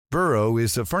Burrow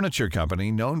is a furniture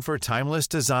company known for timeless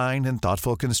design and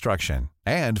thoughtful construction,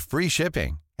 and free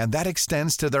shipping, and that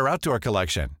extends to their outdoor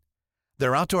collection.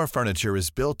 Their outdoor furniture is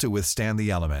built to withstand the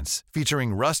elements,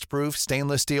 featuring rust-proof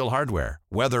stainless steel hardware,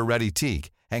 weather-ready teak,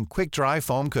 and quick-dry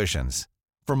foam cushions.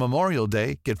 For Memorial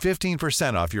Day, get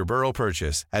 15% off your Burrow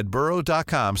purchase at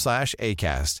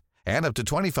burrow.com/ACAST and up to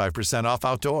 25% off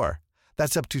outdoor.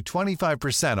 That's up to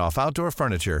 25% off outdoor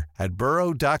furniture at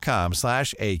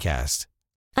burrow.com/ACAST.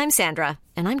 I'm Sandra,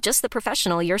 and I'm just the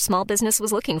professional your small business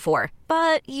was looking for.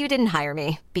 But you didn't hire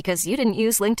me because you didn't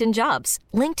use LinkedIn Jobs.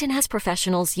 LinkedIn has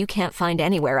professionals you can't find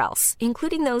anywhere else,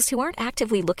 including those who aren't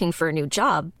actively looking for a new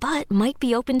job, but might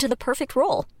be open to the perfect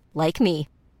role, like me.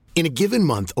 In a given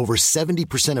month, over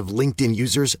 70% of LinkedIn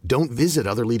users don't visit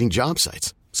other leading job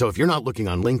sites. So if you're not looking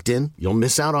on LinkedIn, you'll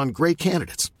miss out on great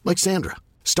candidates like Sandra.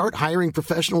 Start hiring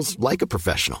professionals like a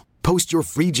professional. Post your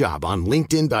free job on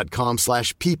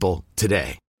linkedin.com/people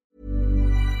today.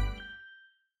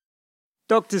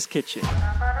 Doctor's Kitchen.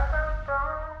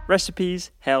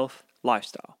 Recipes, health,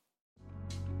 lifestyle.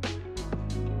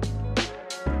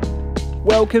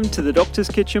 Welcome to the Doctor's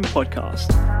Kitchen podcast.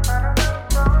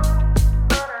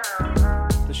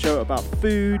 The show about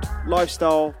food,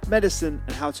 lifestyle, medicine,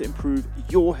 and how to improve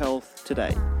your health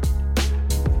today.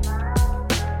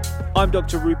 I'm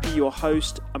Dr Rupy, your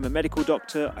host. I'm a medical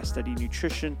doctor, I study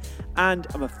nutrition, and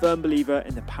I'm a firm believer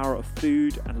in the power of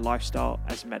food and lifestyle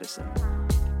as medicine.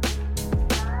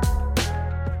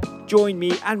 Join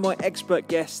me and my expert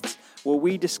guests where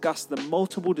we discuss the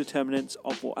multiple determinants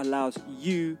of what allows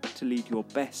you to lead your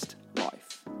best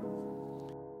life.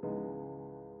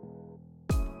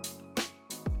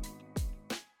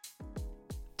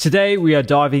 Today we are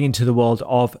diving into the world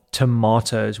of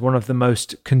tomatoes, one of the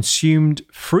most consumed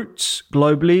fruits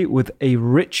globally, with a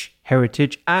rich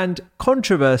heritage and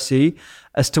controversy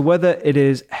as to whether it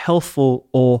is healthful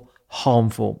or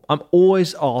harmful. I'm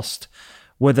always asked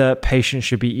whether patients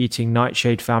should be eating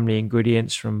nightshade family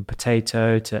ingredients from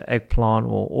potato to eggplant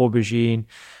or aubergine,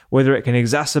 whether it can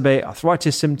exacerbate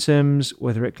arthritis symptoms,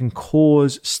 whether it can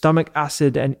cause stomach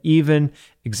acid and even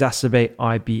exacerbate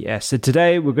IBS. So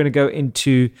today we're going to go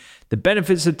into the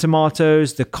benefits of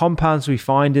tomatoes, the compounds we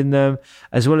find in them,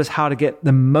 as well as how to get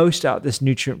the most out of this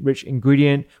nutrient-rich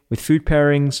ingredient with food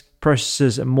pairings,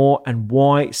 processes, and more, and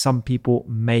why some people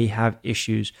may have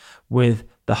issues with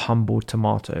the humble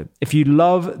tomato. If you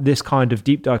love this kind of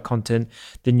deep dive content,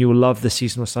 then you'll love the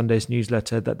Seasonal Sundays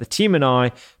newsletter that the team and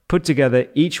I put together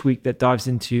each week that dives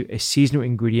into a seasonal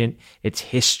ingredient, its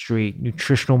history,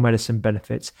 nutritional medicine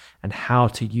benefits, and how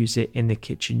to use it in the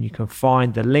kitchen. You can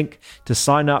find the link to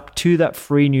sign up to that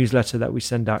free newsletter that we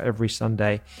send out every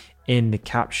Sunday in the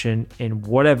caption in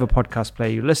whatever podcast player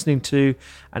you're listening to.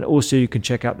 And also you can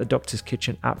check out the Doctor's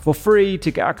Kitchen app for free to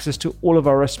get access to all of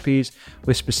our recipes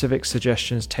with specific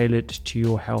suggestions tailored to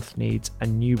your health needs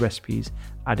and new recipes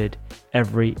added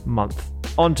every month.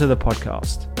 Onto the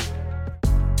podcast.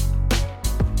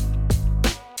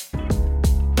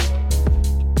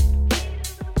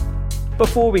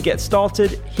 Before we get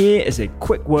started, here is a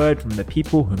quick word from the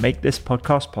people who make this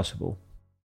podcast possible.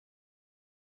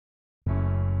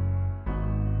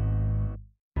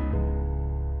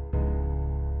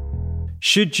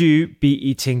 Should you be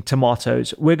eating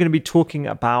tomatoes? We're going to be talking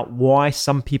about why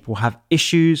some people have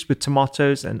issues with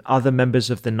tomatoes and other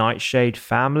members of the nightshade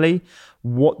family,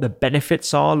 what the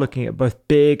benefits are, looking at both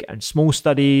big and small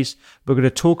studies. We're going to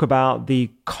talk about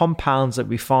the compounds that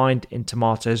we find in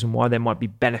tomatoes and why they might be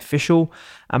beneficial.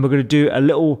 And we're going to do a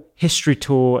little history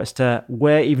tour as to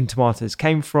where even tomatoes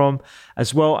came from,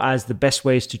 as well as the best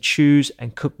ways to choose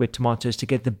and cook with tomatoes to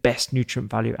get the best nutrient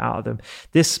value out of them.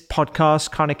 This podcast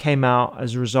kind of came out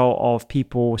as a result of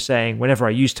people saying, whenever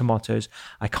I use tomatoes,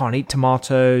 I can't eat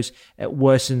tomatoes. It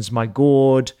worsens my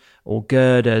gourd, or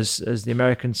GERD as the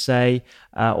Americans say,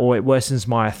 or it worsens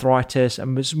my arthritis.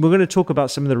 And we're going to talk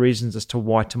about some of the reasons as to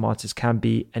why tomatoes can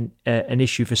be an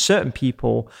issue for certain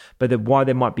people, but why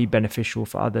they might be beneficial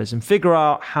for others, and figure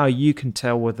out how you can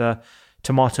tell whether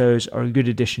tomatoes are a good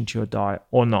addition to your diet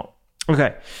or not.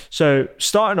 Okay, so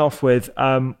starting off with,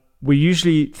 we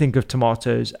usually think of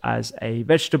tomatoes as a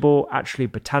vegetable. Actually,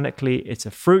 botanically, it's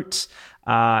a fruit.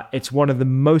 It's one of the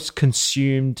most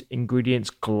consumed ingredients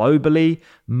globally.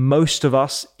 Most of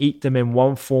us eat them in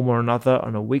one form or another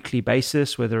on a weekly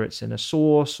basis, whether it's in a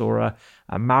sauce or a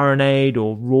marinade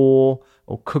or raw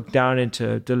or cooked down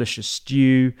into a delicious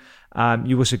stew.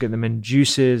 You also get them in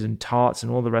juices and tarts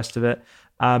and all the rest of it.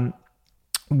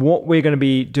 What we're going to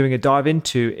be doing a dive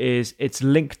into is its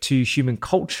link to human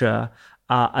culture,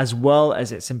 as well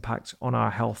as its impact on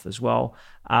our health as well.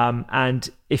 And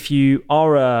if you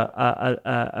are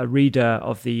a reader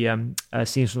of the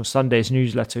Seasonal Sundays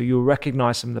newsletter, you'll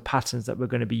recognize some of the patterns that we're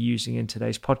going to be using in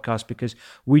today's podcast, because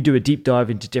we do a deep dive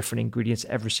into different ingredients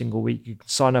every single week. You can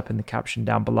sign up in the caption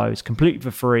down below. It's completely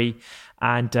for free,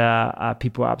 and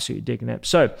people are absolutely digging it.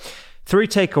 So 3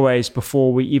 takeaways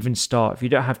before we even start, if you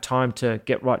don't have time to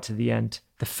get right to the end.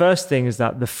 The first thing is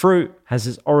that the fruit has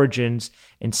its origins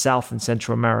in South and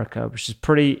Central America, which is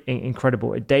pretty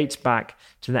incredible. It dates back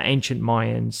to the ancient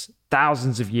Mayans,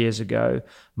 thousands of years ago.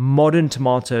 Modern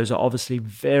tomatoes are obviously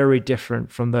very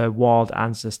different from their wild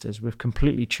ancestors. We've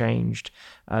completely changed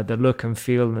the look and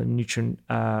feel and the nutrient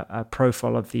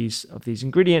profile of these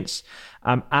ingredients.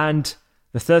 And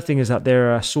the third thing is that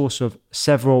they're a source of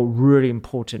several really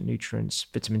important nutrients: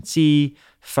 vitamin C,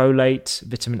 folate,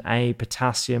 vitamin A,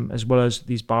 potassium, as well as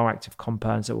these bioactive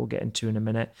compounds that we'll get into in a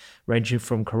minute, ranging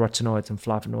from carotenoids and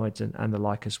flavonoids and the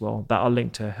like as well, that are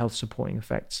linked to health supporting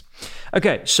effects.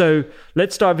 Okay, so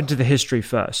let's dive into the history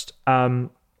first.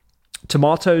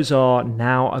 Tomatoes are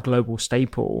now a global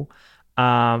staple,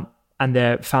 and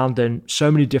they're found in so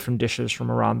many different dishes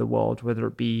from around the world, whether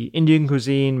it be Indian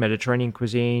cuisine, Mediterranean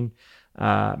cuisine,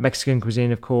 Mexican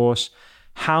cuisine, of course.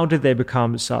 How did they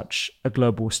become such a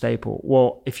global staple?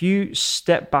 Well, if you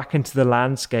step back into the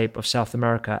landscape of South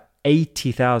America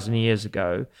 80,000 years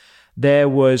ago, there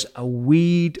was a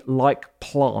weed-like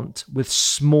plant with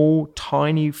small,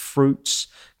 tiny fruits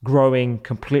growing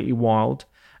completely wild.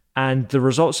 And the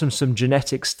results from some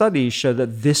genetic studies show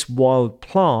that this wild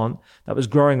plant that was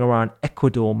growing around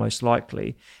Ecuador, most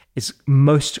likely, is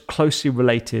most closely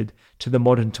related to the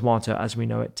modern tomato as we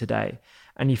know it today.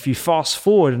 And if you fast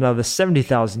forward another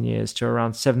 70,000 years to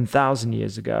around 7,000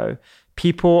 years ago,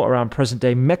 people around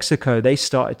present-day Mexico, they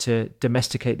started to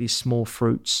domesticate these small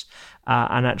fruits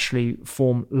and actually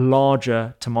form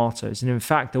larger tomatoes. And in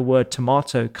fact, the word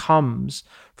tomato comes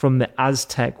from the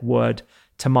Aztec word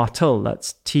tomatl,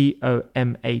 that's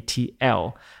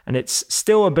Tomatl. And it's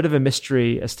still a bit of a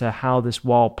mystery as to how this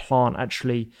wild plant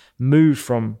actually moved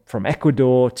from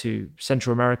Ecuador to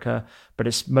Central America, but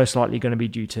it's most likely going to be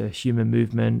due to human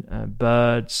movement,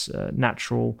 birds,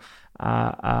 natural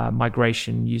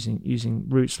migration using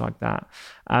roots like that.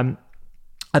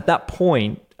 At that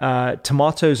point,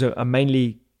 tomatoes are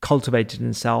mainly cultivated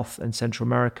in South and Central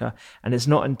America, and it's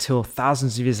not until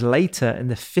thousands of years later in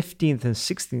the 15th and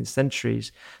 16th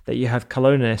centuries that you have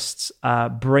colonists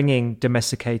bringing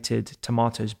domesticated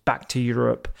tomatoes back to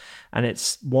Europe. And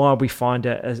it's why we find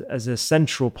it as a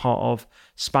central part of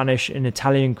Spanish and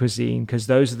Italian cuisine, because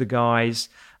those are the guys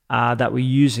that were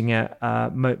using it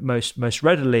most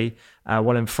readily.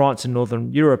 While in France and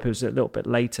Northern Europe, it was a little bit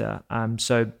later.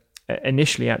 So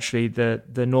initially, actually,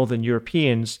 the Northern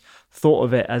Europeans thought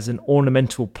of it as an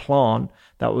ornamental plant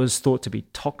that was thought to be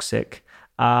toxic.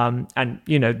 And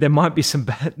there might be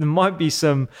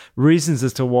some reasons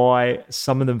as to why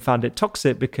some of them found it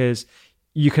toxic, because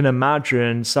you can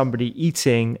imagine somebody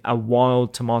eating a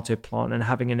wild tomato plant and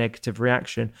having a negative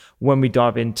reaction when we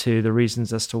dive into the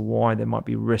reasons as to why there might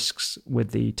be risks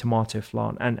with the tomato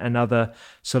plant and other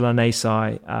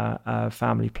Solanaceae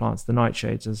family plants, the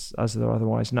nightshades as they're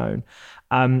otherwise known.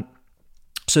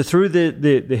 So through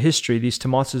the history, these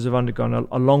tomatoes have undergone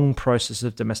a long process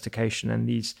of domestication, and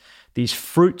these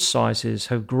fruit sizes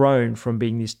have grown from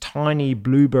being these tiny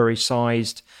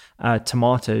blueberry-sized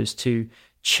tomatoes to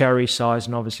cherry size,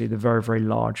 and obviously the very, very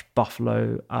large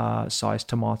buffalo sized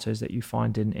tomatoes that you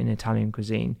find in Italian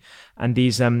cuisine. And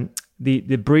these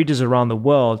the breeders around the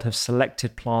world have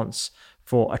selected plants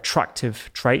for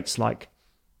attractive traits like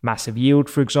massive yield,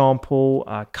 for example,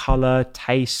 color,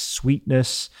 taste,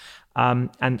 sweetness.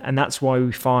 And that's why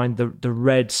we find the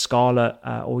red, scarlet,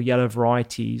 or yellow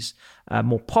varieties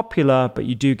more popular, but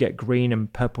you do get green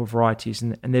and purple varieties,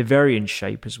 and they vary in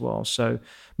shape as well. So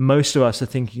most of us are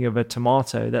thinking of a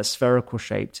tomato that's spherical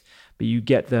shaped, but you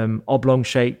get them oblong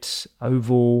shaped,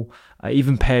 oval,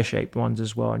 even pear shaped ones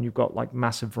as well. And you've got like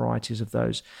massive varieties of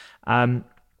those.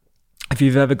 If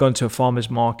you've ever gone to a farmer's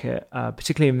market,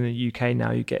 particularly in the UK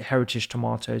now, you get heritage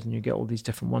tomatoes and you get all these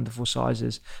different wonderful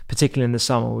sizes, particularly in the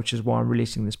summer, which is why I'm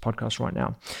releasing this podcast right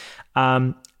now.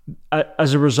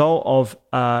 As a result of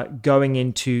going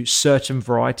into certain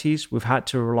varieties, we've had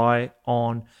to rely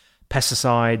on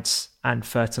pesticides and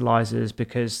fertilizers,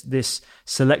 because this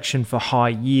selection for high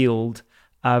yield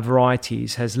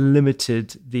varieties has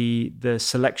limited the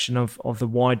selection of the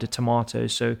wider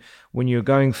tomatoes. So when you're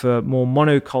going for more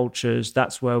monocultures,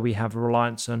 that's where we have a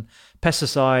reliance on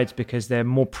pesticides, because they're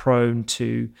more prone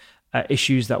to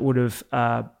issues that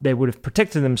they would have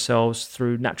protected themselves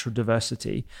through natural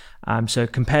diversity. So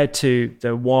compared to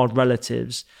the wild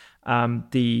relatives,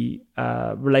 the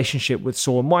relationship with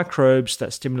soil microbes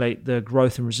that stimulate the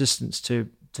growth and resistance to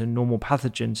normal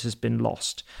pathogens has been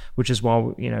lost, which is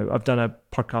why, I've done a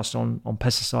podcast on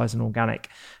pesticides and organic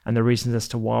and the reasons as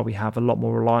to why we have a lot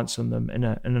more reliance on them in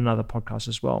another podcast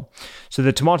as well. So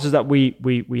the tomatoes that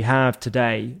we have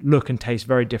today look and taste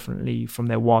very differently from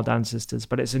their wild ancestors,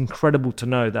 but it's incredible to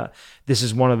know that this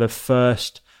is one of the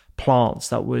first plants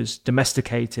that was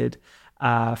domesticated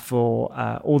for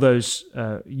all those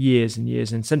years and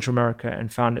years in Central America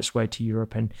and found its way to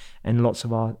Europe and lots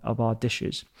of our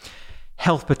dishes.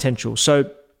 Health potential.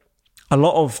 So a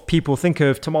lot of people think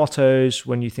of tomatoes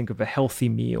when you think of a healthy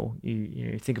meal.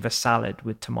 You think of a salad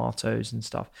with tomatoes and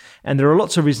stuff. And there are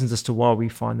lots of reasons as to why we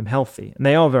find them healthy. And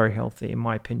they are very healthy, in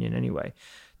my opinion anyway.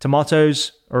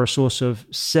 Tomatoes are a source of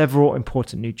several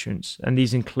important nutrients. And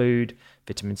these include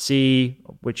vitamin C,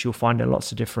 which you'll find in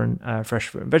lots of different fresh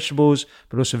fruit and vegetables,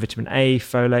 but also vitamin A,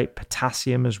 folate,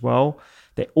 potassium as well.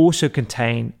 They also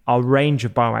contain a range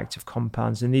of bioactive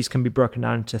compounds, and these can be broken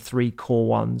down into three core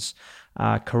ones: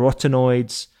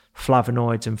 carotenoids,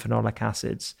 flavonoids, and phenolic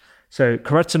acids. So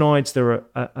carotenoids, they're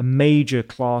a major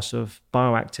class of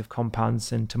bioactive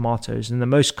compounds in tomatoes, and the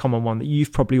most common one that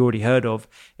you've probably already heard of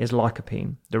is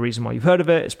lycopene. The reason why you've heard of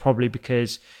it is probably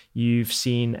because you've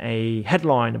seen a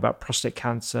headline about prostate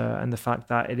cancer and the fact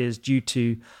that it is due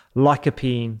to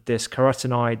lycopene, this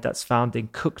carotenoid that's found in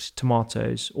cooked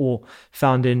tomatoes or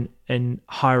found in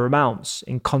higher amounts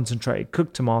in concentrated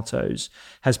cooked tomatoes,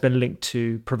 has been linked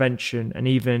to prevention and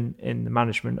even in the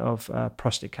management of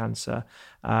prostate cancer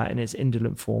in its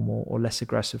indolent form or less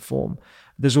aggressive form.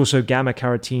 There's also gamma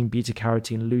carotene, beta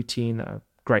carotene, lutein that are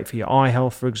great for your eye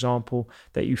health, for example,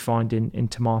 that you find in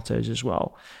tomatoes as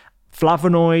well.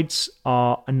 Flavonoids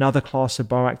are another class of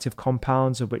bioactive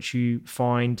compounds of which you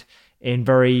find in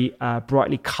very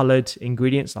brightly colored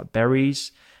ingredients like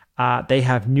berries. They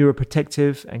have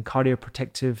neuroprotective and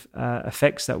cardioprotective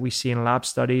effects that we see in lab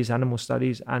studies, animal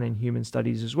studies, and in human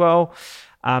studies as well.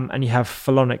 And you have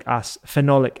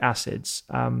phenolic acids,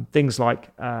 things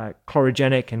like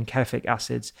chlorogenic and caffeic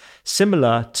acids,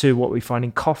 similar to what we find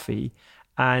in coffee.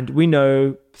 And we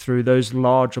know through those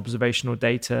large observational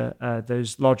data,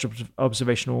 those large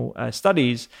observational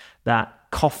studies, that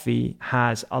coffee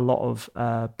has a lot of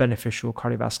beneficial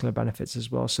cardiovascular benefits as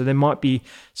well. So there might be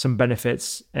some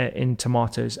benefits in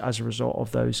tomatoes as a result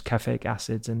of those caffeic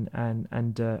acids and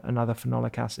other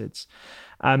phenolic acids.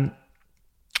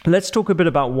 Let's talk a bit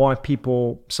about why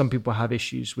some people have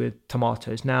issues with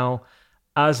tomatoes. Now,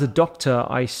 as a doctor,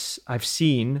 I've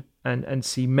seen and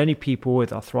see many people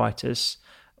with arthritis,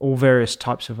 all various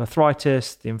types of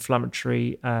arthritis, the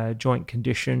inflammatory joint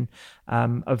condition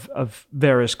of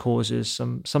various causes.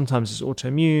 Sometimes it's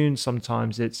autoimmune,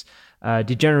 sometimes it's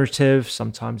degenerative,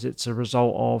 sometimes it's a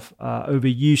result of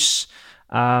overuse,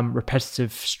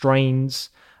 repetitive strains.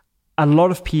 A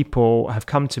lot of people have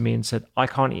come to me and said, I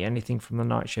can't eat anything from the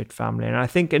nightshade family. And I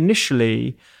think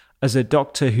initially, as a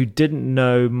doctor who didn't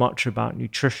know much about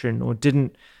nutrition or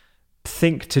didn't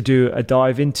think to do a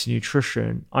dive into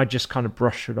nutrition, I just kind of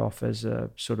brushed it off as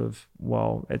a sort of,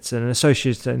 well, it's an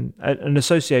association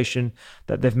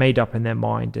that they've made up in their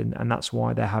mind, and that's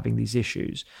why they're having these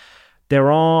issues.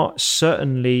 There are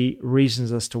certainly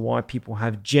reasons as to why people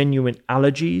have genuine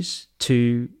allergies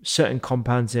to certain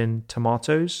compounds in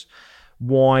tomatoes,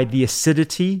 why the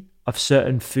acidity of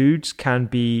certain foods can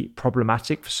be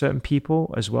problematic for certain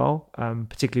people as well,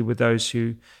 particularly with those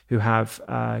who have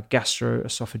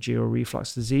gastroesophageal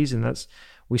reflux disease, and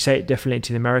we say it differently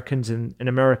to the Americans. In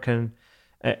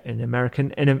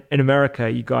America,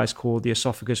 you guys call the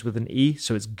esophagus with an E,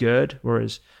 so it's GERD,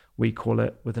 whereas we call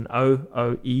it with an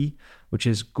O-E, which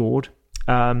is gourd.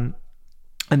 And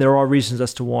there are reasons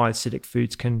as to why acidic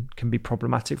foods can be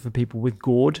problematic for people with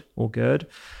gourd or GERD.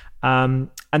 And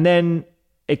then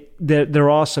there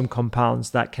are some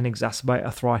compounds that can exacerbate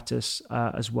arthritis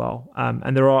as well.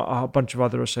 And there are a bunch of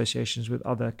other associations with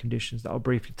other conditions that I'll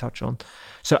briefly touch on.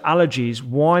 So allergies,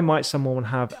 why might someone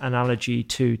have an allergy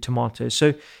to tomatoes?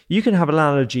 So you can have an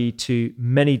allergy to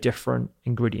many different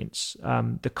ingredients.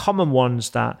 The common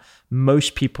ones that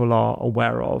most people are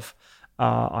aware of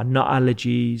are nut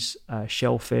allergies,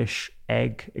 shellfish,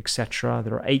 egg, etc.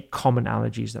 There are 8 common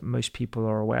allergies that most people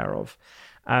are aware of.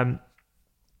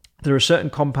 There are certain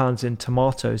compounds in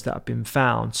tomatoes that have been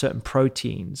found, certain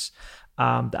proteins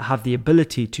that have the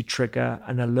ability to trigger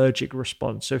an allergic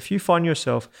response. So if you find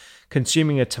yourself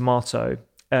consuming a tomato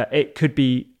it could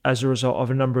be as a result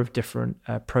of a number of different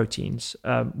proteins,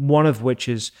 one of which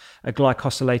is a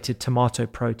glycosylated tomato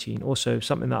protein, also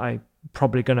something that I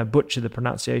probably going to butcher the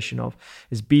pronunciation of,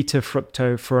 is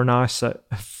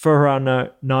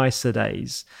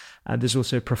beta-fructofuranosidenase. And there's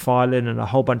also profilin and a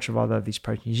whole bunch of other of these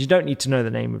proteins. You don't need to know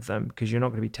the name of them because you're not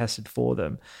going to be tested for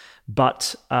them.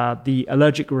 But the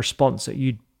allergic response that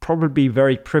you'd probably be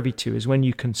very privy to is when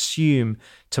you consume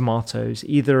tomatoes,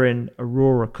 either in a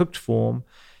raw or cooked form,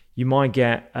 you might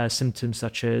get symptoms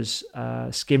such as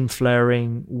skin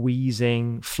flaring,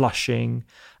 wheezing, flushing,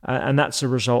 and that's a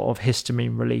result of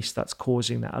histamine release that's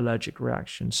causing that allergic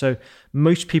reaction. So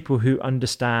most people who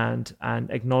understand and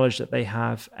acknowledge that they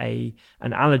have an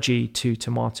allergy to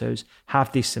tomatoes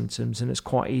have these symptoms, and it's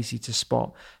quite easy to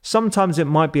spot. Sometimes it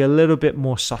might be a little bit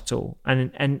more subtle,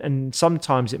 and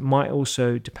sometimes it might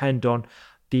also depend on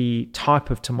the type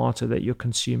of tomato that you're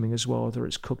consuming as well, whether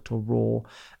it's cooked or raw,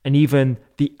 and even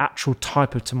the actual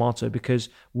type of tomato, because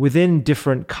within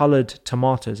different colored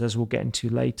tomatoes, as we'll get into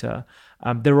later,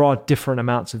 there are different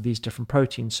amounts of these different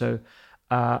proteins. So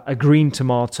a green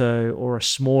tomato or a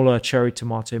smaller cherry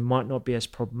tomato might not be as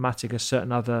problematic as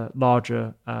certain other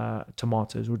larger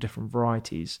tomatoes or different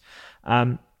varieties.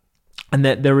 And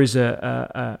that there is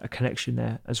a connection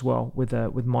there as well with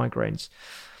migraines.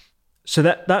 So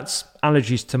that's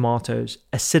allergies to tomatoes.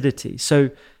 Acidity. So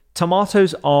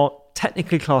tomatoes are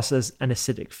technically classed as an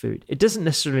acidic food. It doesn't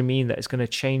necessarily mean that it's going to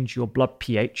change your blood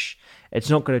pH. It's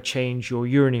not going to change your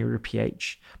urinary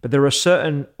pH. But there are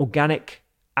certain organic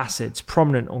acids,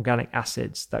 prominent organic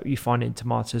acids that you find in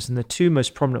tomatoes. And the two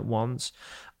most prominent ones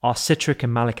are citric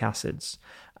and malic acids.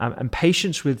 And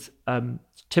patients with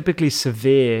typically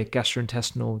severe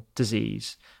gastrointestinal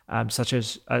disease, such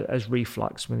as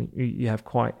reflux, when you have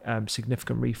quite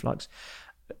significant reflux,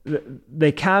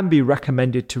 they can be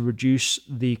recommended to reduce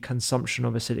the consumption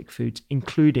of acidic foods,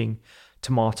 including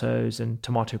tomatoes and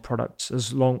tomato products,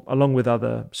 along with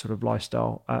other sort of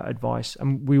lifestyle advice.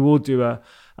 And we will do a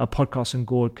podcast on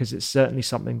gourd because it's certainly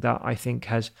something that I think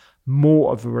has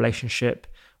more of a relationship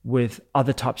with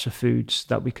other types of foods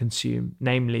that we consume,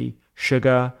 namely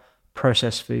sugar,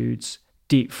 processed foods,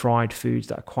 deep fried foods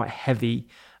that are quite heavy,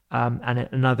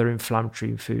 and other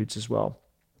inflammatory foods as well.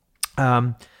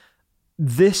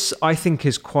 This, I think,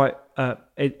 is quite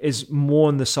it is more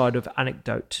on the side of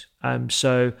anecdote.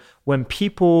 So when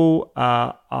people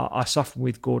are suffering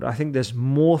with gourd, I think there's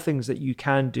more things that you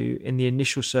can do in the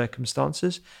initial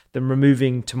circumstances than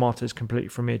removing tomatoes completely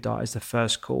from your diet as the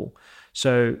first call.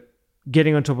 So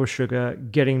getting on top of sugar,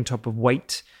 getting on top of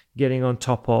weight, getting on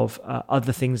top of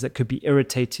other things that could be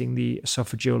irritating the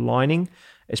esophageal lining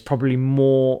is probably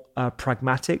more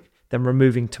pragmatic than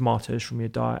removing tomatoes from your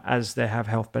diet, as they have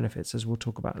health benefits, as we'll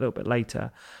talk about a little bit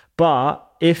later. But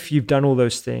if you've done all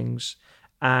those things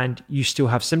and you still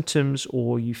have symptoms,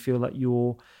 or you feel that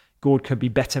your gourd could be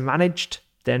better managed,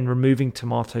 then removing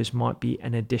tomatoes might be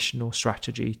an additional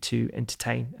strategy to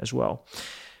entertain as well.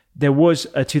 There was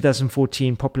a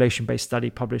 2014 population-based study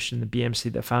published in the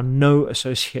BMC that found no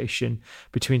association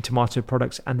between tomato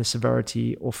products and the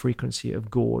severity or frequency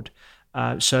of gourd.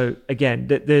 So again,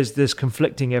 there's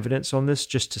conflicting evidence on this,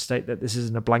 just to state that this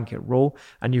isn't a blanket rule,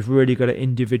 and you've really got to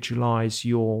individualize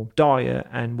your diet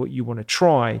and what you want to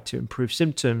try to improve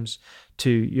symptoms to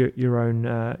your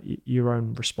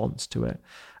own response to it.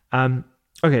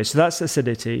 Okay, so that's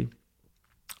acidity,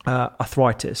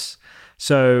 arthritis.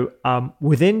 So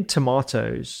within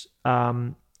tomatoes,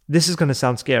 this is going to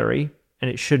sound scary, and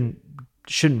it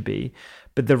shouldn't be,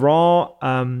 but there are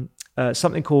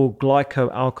something called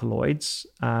glycoalkaloids.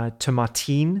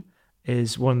 Tomatine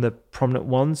is one of the prominent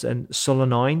ones, and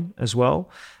solanine as well.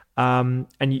 And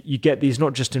you get these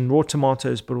not just in raw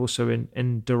tomatoes, but also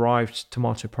in derived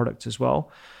tomato products as well.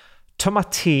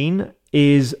 Tomatine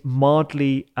is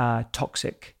mildly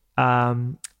toxic.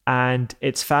 And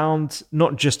it's found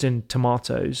not just in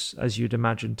tomatoes, as you'd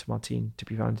imagine tomatine to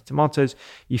be found in tomatoes.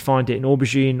 You find it in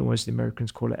aubergine, or as the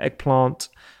Americans call it, eggplant.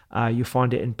 You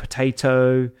find it in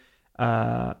potato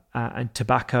and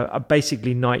tobacco,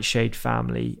 basically nightshade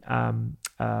family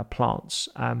plants.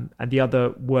 And the other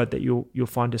word that you'll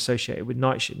find associated with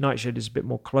nightshade is a bit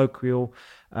more colloquial.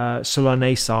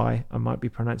 Solanaceae, I might be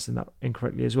pronouncing that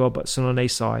incorrectly as well, but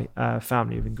Solanaceae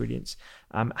family of ingredients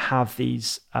have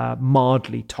these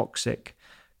mildly toxic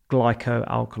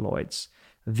glycoalkaloids.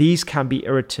 These can be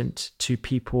irritant to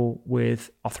people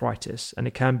with arthritis, and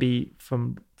it can be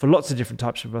for lots of different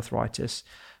types of arthritis,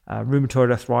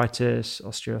 rheumatoid arthritis,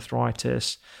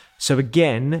 osteoarthritis. So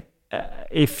again,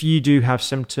 if you do have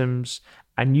symptoms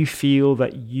and you feel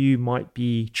that you might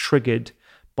be triggered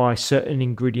by certain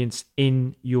ingredients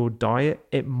in your diet,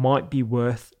 it might be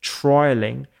worth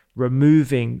trialing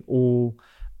removing all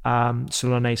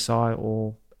Solanaceae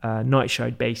or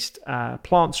nightshade-based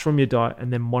plants from your diet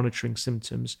and then monitoring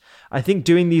symptoms. I think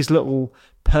doing these little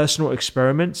personal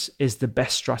experiments is the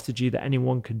best strategy that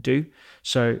anyone can do.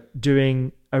 So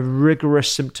doing a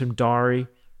rigorous symptom diary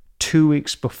 2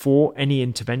 weeks before any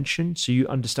intervention, so you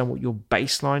understand what your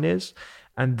baseline is,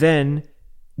 and then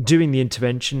doing the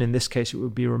intervention. In this case, it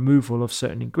would be removal of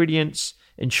certain ingredients,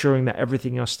 ensuring that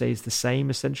everything else stays the same,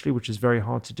 essentially, which is very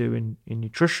hard to do in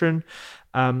nutrition,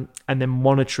 and then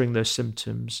monitoring those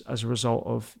symptoms as a result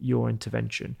of your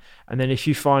intervention. And then if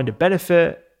you find a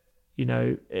benefit,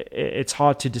 it's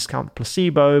hard to discount the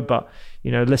placebo, but,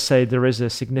 let's say there is a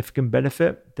significant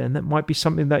benefit, then that might be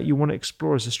something that you want to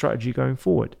explore as a strategy going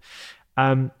forward.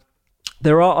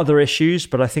 There are other issues,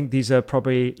 but I think these are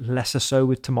probably lesser so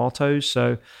with tomatoes.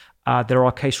 So there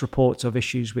are case reports of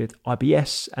issues with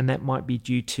IBS, and that might be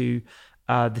due to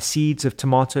the seeds of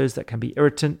tomatoes that can be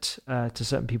irritant to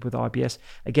certain people with IBS.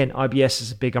 Again, IBS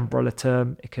is a big umbrella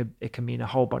term. It can mean a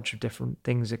whole bunch of different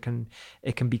things. It can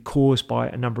be caused by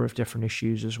a number of different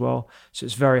issues as well. So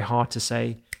it's very hard to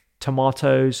say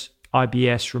tomatoes,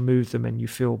 IBS, remove them and you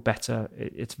feel better.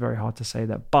 It's very hard to say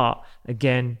that. But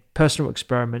again, personal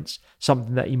experiments,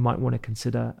 something that you might want to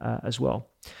consider as well.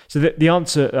 So the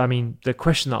answer, the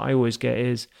question that I always get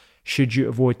is, should you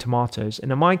avoid tomatoes?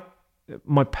 And in my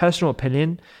personal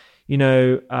opinion,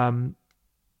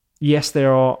 yes, they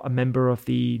are a member of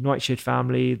the nightshade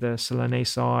family, the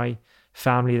Solanaceae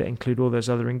family that include all those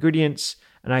other ingredients.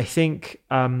 And I think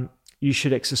you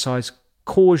should exercise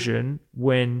caution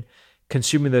when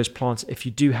consuming those plants if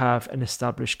you do have an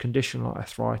established condition like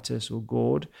arthritis or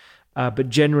GORD. But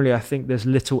generally, I think there's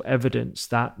little evidence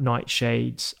that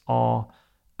nightshades are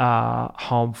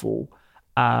harmful.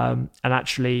 And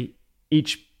actually,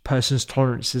 each person's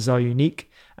tolerances are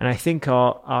unique. And I think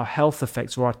our health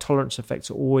effects or our tolerance effects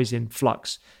are always in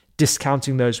flux,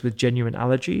 discounting those with genuine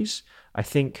allergies. I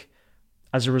think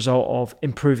as a result of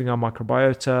improving our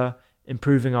microbiota,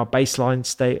 improving our baseline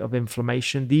state of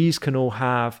inflammation, these can all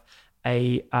have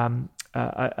a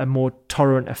more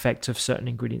tolerant effect of certain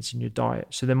ingredients in your diet.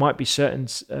 So there might be certain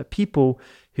people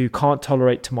who can't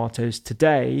tolerate tomatoes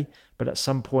today, but at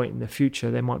some point in the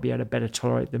future, they might be able to better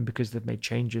tolerate them because they've made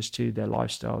changes to their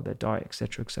lifestyle, their diet,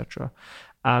 etc., etc.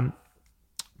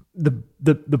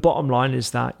 The bottom line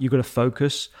is that you've got to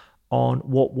focus on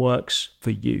what works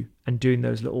for you and doing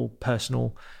those little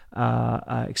personal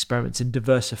experiments and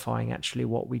diversifying actually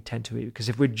what we tend to eat. Because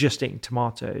if we're just eating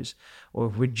tomatoes or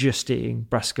if we're just eating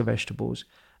brassica vegetables,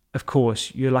 of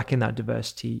course, you're lacking that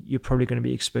diversity. You're probably going to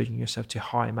be exposing yourself to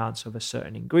high amounts of a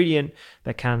certain ingredient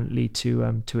that can lead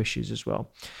to issues as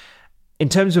well. In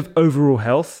terms of overall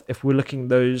health, if we're looking at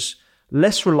those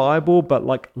less reliable but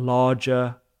like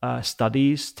larger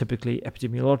studies, typically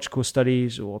epidemiological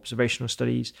studies or observational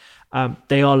studies,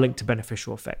 they are linked to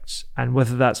beneficial effects. And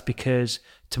whether that's because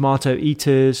tomato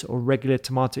eaters or regular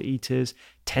tomato eaters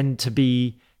tend to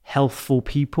be healthful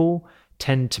people,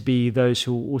 tend to be those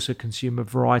who also consume a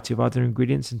variety of other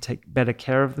ingredients and take better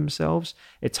care of themselves,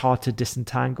 it's hard to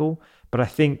disentangle. But I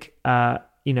think,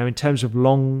 in terms of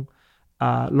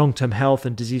long-term health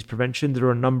and disease prevention, there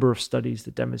are a number of studies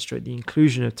that demonstrate the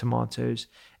inclusion of tomatoes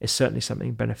is certainly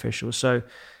something beneficial. So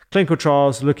clinical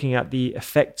trials looking at the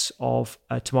effects of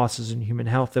tomatoes in human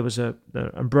health. There was an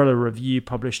umbrella review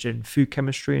published in Food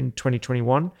Chemistry in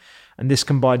 2021, and this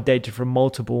combined data from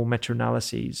multiple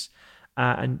meta-analyses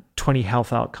and 20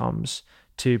 health outcomes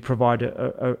to provide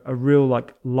a real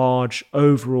large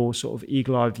overall sort of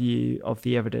eagle-eye view of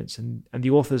the evidence. And the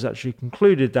authors actually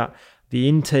concluded that the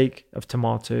intake of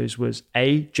tomatoes was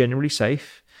A, generally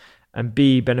safe, and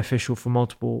B, beneficial for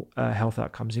multiple health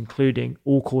outcomes, including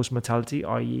all-cause mortality,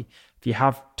 i.e. if you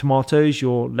have tomatoes,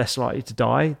 you're less likely to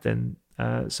die than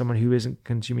someone who isn't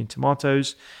consuming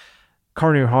tomatoes.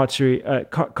 Coronary heart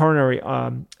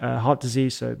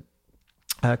disease, so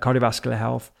cardiovascular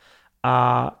health,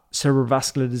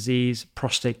 cerebrovascular disease,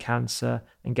 prostate cancer,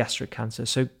 and gastric cancer.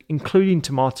 So including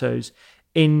tomatoes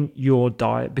in your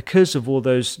diet because of all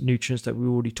those nutrients that we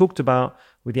already talked about,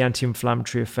 with the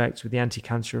anti-inflammatory effects, with the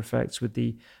anti-cancer effects, with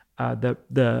the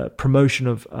promotion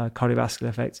of cardiovascular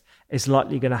effects, is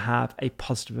likely going to have a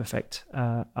positive effect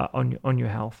on your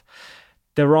health.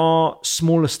 There are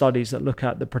smaller studies that look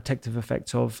at the protective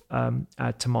effects of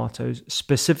tomatoes,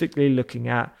 specifically looking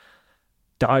at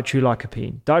dietary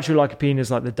lycopene. Dietary lycopene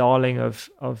is like the darling of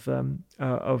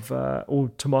all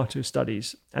tomato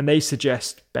studies, and they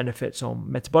suggest benefits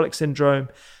on metabolic syndrome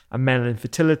and male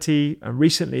infertility. And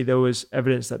recently there was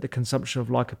evidence that the consumption of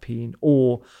lycopene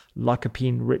or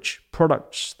lycopene-rich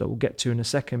products that we'll get to in a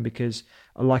second, because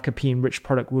a lycopene-rich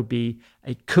product would be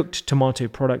a cooked tomato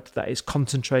product that is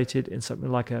concentrated in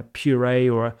something like a puree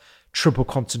or a triple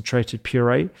concentrated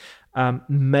puree,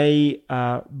 may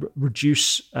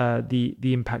reduce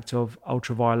the impact of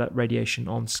ultraviolet radiation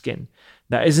on skin.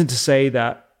 That isn't to say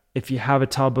that if you have a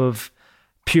tub of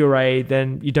puree,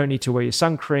 then you don't need to wear your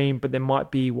sun cream, but there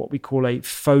might be what we call a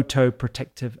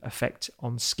photoprotective effect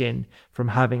on skin from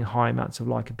having high amounts of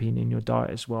lycopene in your diet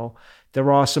as well. There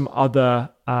are some other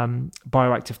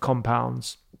bioactive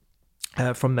compounds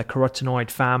from the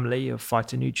carotenoid family of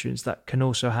phytonutrients that can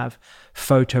also have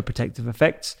photoprotective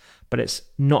effects, but it's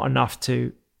not enough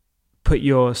to put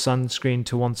your sunscreen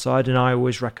to one side. And I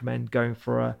always recommend going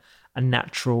for a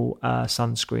natural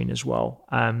sunscreen as well.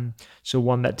 So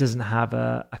one that doesn't have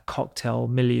a cocktail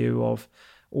milieu of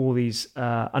all these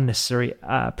unnecessary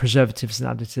preservatives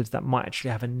and additives that might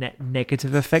actually have a net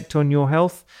negative effect on your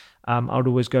health. I would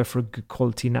always go for a good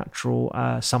quality natural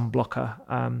sun blocker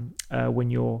when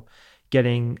you're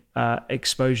getting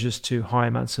exposures to high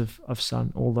amounts of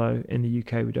sun, although in the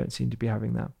UK we don't seem to be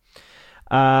having that.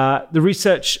 The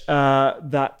research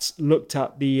that looked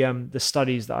at the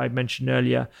studies that I mentioned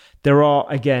earlier, there are,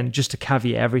 again, just to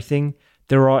caveat everything,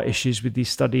 there are issues with these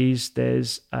studies.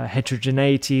 There's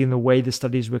heterogeneity in the way the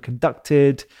studies were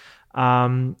conducted.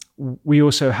 We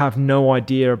also have no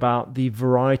idea about the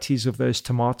varieties of those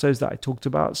tomatoes that I talked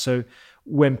about. So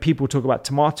when people talk about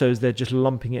tomatoes, they're just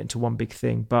lumping it into one big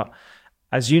thing. But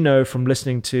as you know from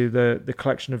listening to the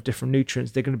collection of different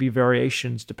nutrients, there are going to be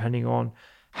variations depending on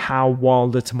how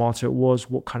wild the tomato it was,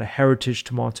 what kind of heritage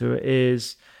tomato it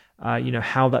is,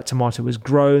 how that tomato was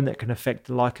grown. That can affect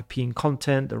the lycopene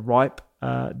content, the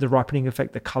ripening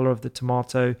effect, the color of the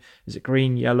tomato. Is it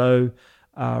green, yellow,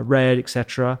 red,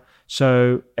 etc.?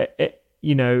 So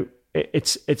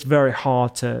it's very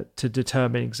hard to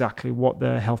determine exactly what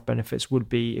the health benefits would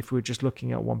be if we were just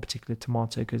looking at one particular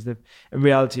tomato, because in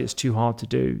reality it's too hard to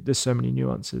do. There's so many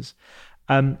nuances.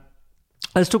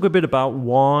 Let's talk a bit about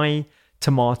why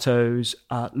tomatoes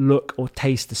look or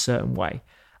taste a certain way.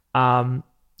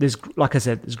 There's, like I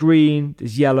said, there's green,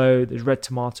 there's yellow, there's red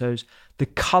tomatoes. The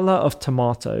color of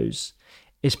tomatoes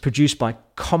is produced by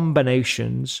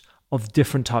combinations of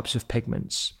different types of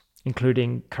pigments,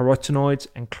 including carotenoids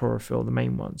and chlorophyll, the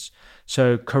main ones.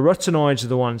 So carotenoids are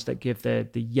the ones that give the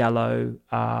yellow,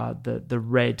 the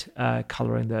red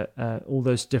coloring, all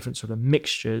those different sort of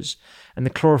mixtures, and the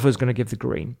chlorophyll is going to give the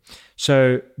green.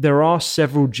 So there are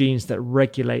several genes that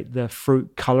regulate the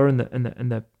fruit color and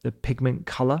the pigment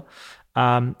color.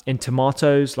 In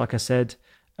tomatoes, like I said,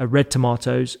 red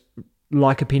tomatoes,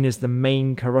 lycopene is the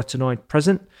main carotenoid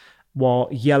present, while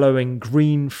yellow and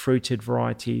green fruited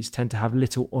varieties tend to have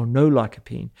little or no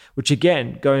lycopene, which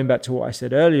again, going back to what I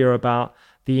said earlier about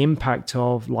the impact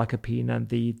of lycopene and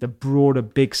the broader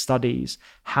big studies,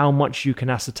 how much you can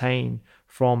ascertain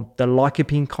from the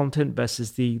lycopene content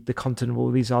versus the content of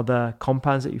all these other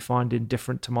compounds that you find in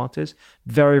different tomatoes.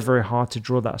 Very, very hard to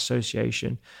draw that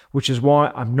association, which is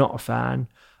why I'm not a fan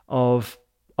of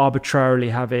arbitrarily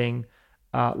having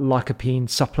lycopene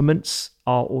supplements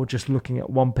or just looking at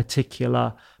one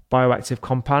particular bioactive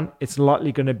compound. It's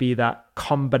likely going to be that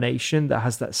combination that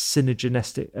has that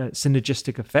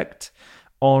synergistic effect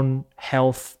on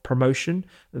health promotion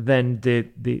than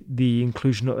the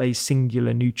inclusion of a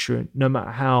singular nutrient, no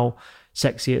matter how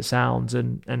sexy it sounds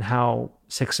and how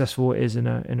successful it is in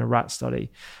a rat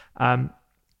study. And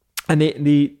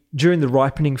during the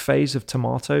ripening phase of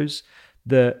tomatoes,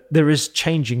 there is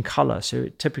change in color. So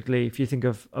typically, if you think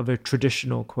of a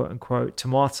traditional quote unquote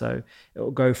tomato, it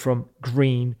will go from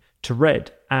green to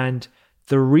red. And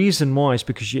the reason why is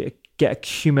because you get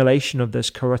accumulation of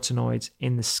those carotenoids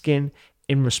in the skin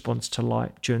in response to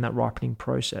light during that ripening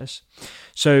process.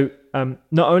 So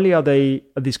not only are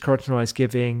these carotenoids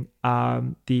giving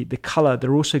the color,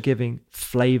 they're also giving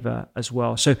flavor as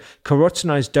well. So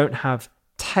carotenoids don't have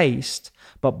taste,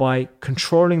 but by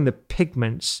controlling the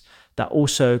pigments that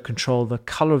also control the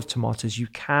color of tomatoes, you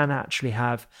can actually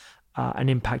have an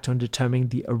impact on determining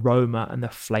the aroma and the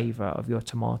flavor of your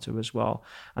tomato as well.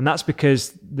 And that's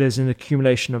because there's an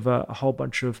accumulation of a whole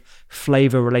bunch of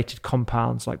flavor related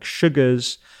compounds like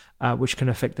sugars, which can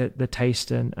affect the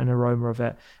taste and aroma of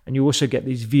it. And you also get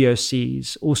these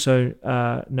VOCs, also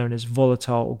known as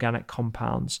volatile organic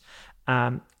compounds.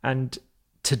 And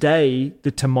today,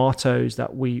 the tomatoes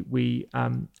that we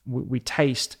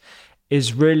taste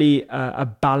is really a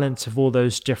balance of all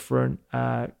those different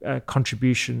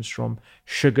contributions from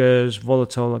sugars,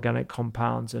 volatile organic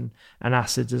compounds, and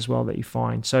acids as well that you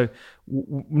find. So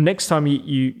next time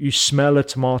you smell a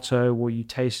tomato or you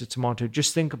taste a tomato,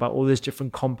 just think about all those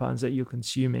different compounds that you're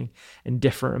consuming in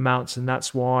different amounts. And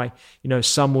that's why,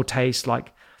 some will taste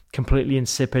like completely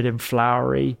insipid and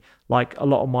floury. Like a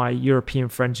lot of my European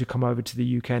friends who come over to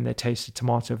the UK and they taste a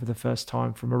tomato for the first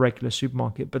time from a regular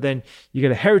supermarket. But then you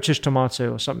get a heritage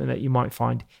tomato or something that you might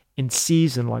find in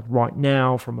season, like right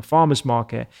now from a farmer's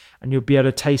market, and you'll be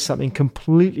able to taste something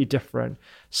completely different.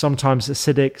 Sometimes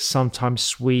acidic, sometimes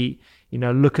sweet.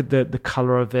 Look at the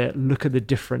color of it. Look at the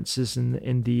differences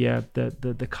in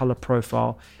the color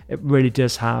profile. It really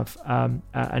does have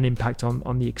an impact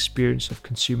on the experience of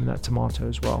consuming that tomato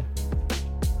as well.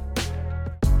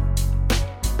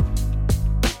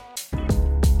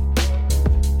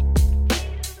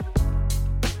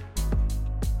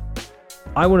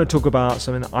 I want to talk about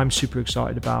something that I'm super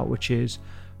excited about, which is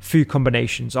food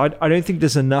combinations. I don't think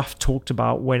there's enough talked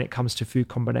about when it comes to food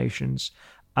combinations.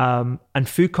 And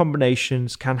food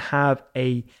combinations can have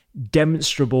a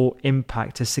demonstrable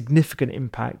impact, a significant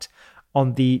impact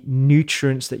on the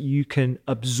nutrients that you can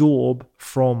absorb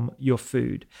from your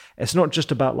food. It's not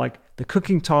just about like the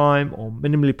cooking time or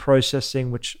minimally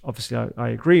processing, which obviously I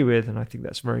agree with, and I think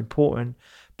that's very important,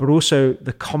 but also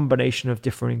the combination of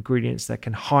different ingredients that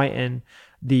can heighten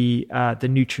the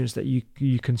nutrients that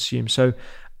you consume. So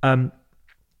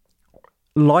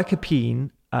lycopene,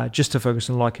 just to focus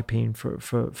on lycopene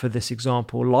for this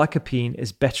example, lycopene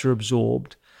is better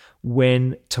absorbed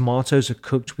when tomatoes are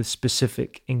cooked with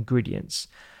specific ingredients.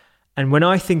 And when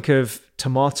I think of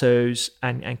tomatoes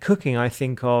and cooking, I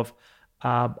think of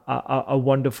a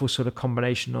wonderful sort of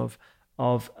combination of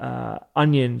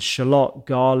onions, shallot,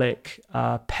 garlic,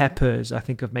 peppers. I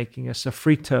think of making a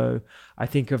sofrito. I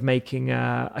think of making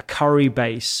a curry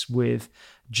base with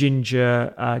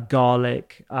ginger,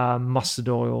 garlic, mustard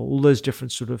oil, all those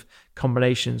different sort of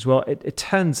combinations. Well, it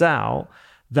turns out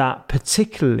that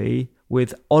particularly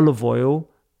with olive oil,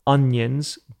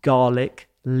 onions, garlic,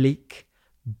 leek,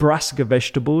 brassica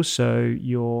vegetables, so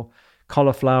your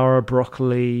cauliflower,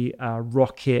 broccoli,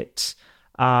 rocket,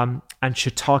 and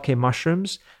shiitake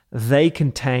mushrooms, they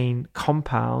contain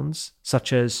compounds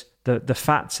such as the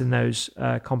fats in those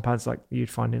compounds, like you'd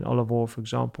find in olive oil, for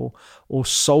example, or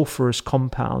sulfurous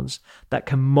compounds that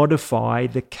can modify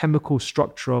the chemical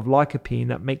structure of lycopene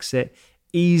that makes it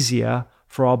easier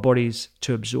for our bodies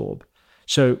to absorb.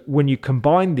 So when you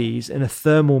combine these in a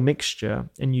thermal mixture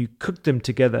and you cook them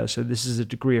together, so this is a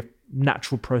degree of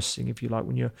natural processing, if you like,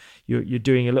 when you're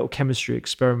doing a little chemistry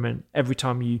experiment every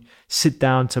time you sit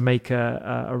down to make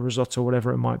a risotto or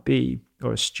whatever it might be,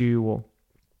 or a stew,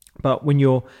 but when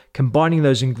you're combining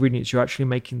those ingredients, you're actually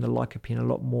making the lycopene a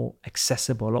lot more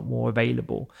accessible, a lot more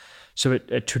available. So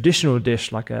a traditional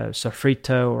dish like a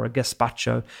sofrito or a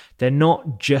gazpacho, they're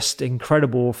not just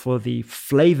incredible for the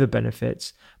flavor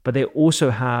benefits, but they also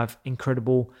have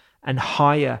incredible and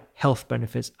higher health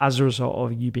benefits as a result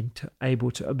of you being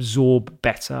able to absorb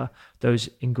better those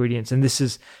ingredients. And this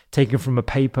is taken from a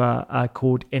paper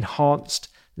called Enhanced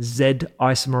Z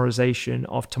Isomerization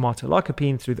of Tomato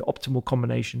Lycopene through the Optimal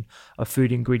Combination of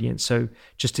Food Ingredients. So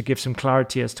just to give some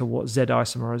clarity as to what Z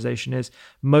isomerization is,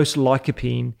 most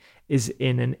lycopene is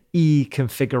in an E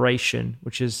configuration,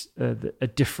 which is a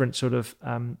different sort of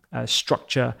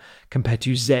structure compared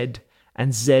to Z.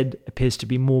 And Z appears to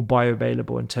be more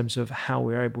bioavailable in terms of how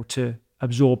we're able to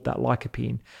absorb that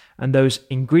lycopene. And those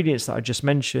ingredients that I just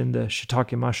mentioned, the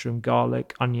shiitake mushroom,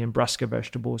 garlic, onion, brassica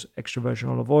vegetables, extra virgin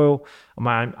olive oil.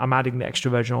 I'm adding the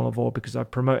extra virgin olive oil because I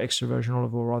promote extra virgin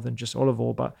olive oil rather than just olive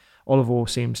oil, but olive oil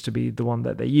seems to be the one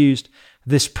that they used.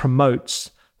 This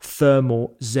promotes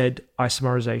thermal Z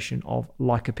isomerization of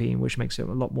lycopene, which makes it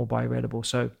a lot more bioavailable.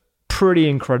 So pretty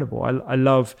incredible. I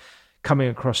love coming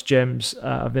across gems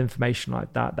of information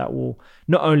like that will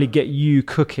not only get you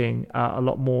cooking a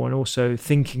lot more and also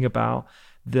thinking about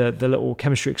the little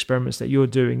chemistry experiments that you're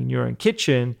doing in your own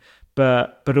kitchen,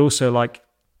 but also like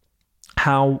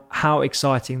how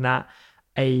exciting that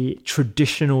a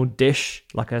traditional dish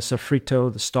like a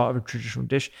sofrito, the start of a traditional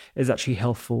dish, is actually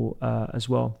healthful as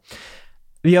well.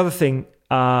 The other thing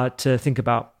to think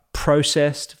about,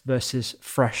 processed versus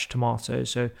fresh tomatoes.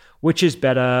 So which is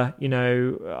better,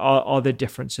 are there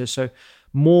differences? So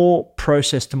more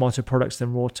processed tomato products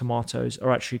than raw tomatoes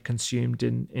are actually consumed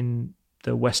in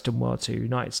the Western world, so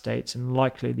United States and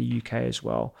likely the UK as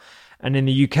well. And in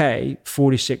the UK,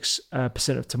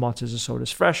 46% of tomatoes are sold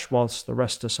as fresh, whilst the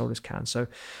rest are sold as canned. So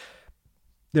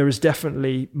there is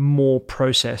definitely more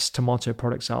processed tomato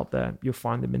products out there. You'll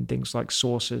find them in things like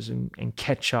sauces and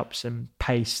ketchups and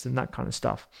paste and that kind of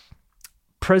stuff.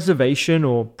 Preservation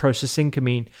or processing can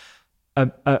mean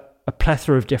a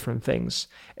plethora of different things.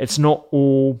 It's not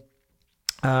all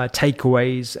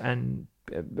takeaways and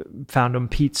found on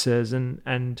pizzas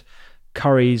and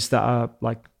curries that are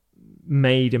like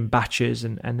made in batches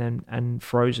and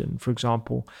frozen, for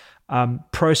example.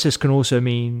 Process can also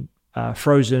mean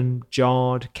frozen,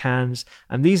 jarred, cans,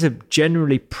 and these are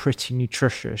generally pretty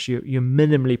nutritious. You're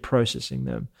minimally processing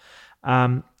them.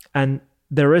 And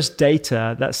there is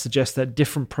data that suggests that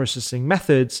different processing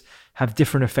methods have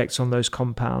different effects on those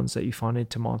compounds that you find in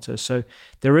tomatoes. So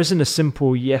there isn't a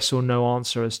simple yes or no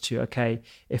answer as to, okay,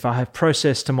 if I have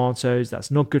processed tomatoes,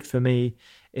 that's not good for me.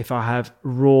 If I have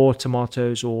raw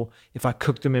tomatoes, or if I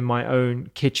cook them in my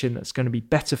own kitchen, that's going to be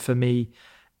better for me.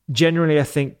 Generally, I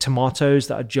think tomatoes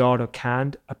that are jarred or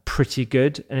canned are pretty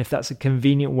good. And if that's a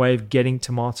convenient way of getting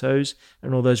tomatoes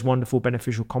and all those wonderful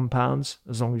beneficial compounds,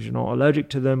 as long as you're not allergic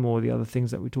to them or the other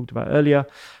things that we talked about earlier,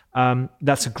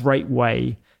 that's a great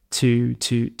way to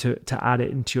add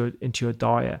it into your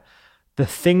diet. The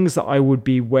things that I would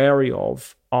be wary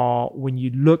of are when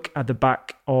you look at the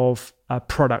back of a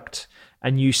product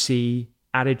and you see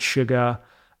added sugar,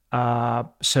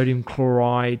 sodium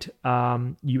chloride,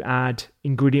 you add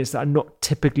ingredients that are not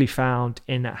typically found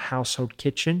in a household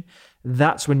kitchen.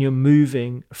 That's when you're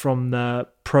moving from the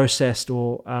processed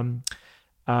or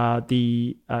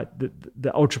the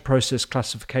ultra processed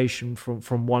classification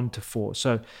from 1 to 4.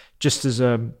 So just as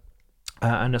an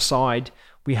aside,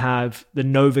 we have the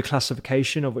NOVA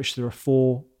classification, of which there are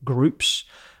 4 groups.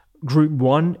 Group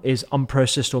 1 is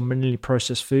unprocessed or minimally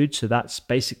processed food. So that's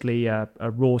basically a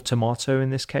raw tomato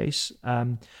in this case.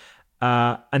 And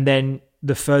then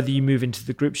the further you move into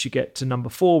the groups, you get to number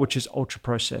 4, which is ultra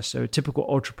processed. So a typical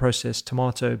ultra processed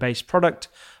tomato based product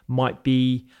might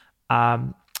be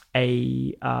a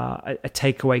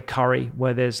takeaway curry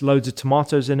where there's loads of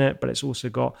tomatoes in it, but it's also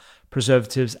got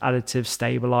preservatives, additives,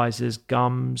 stabilizers,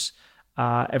 gums,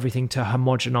 everything to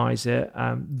homogenize it.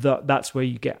 That's where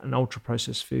you get an ultra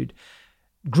processed food.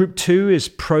 Group 2 is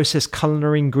processed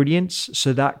culinary ingredients.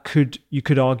 So you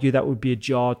could argue that would be a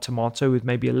jarred tomato with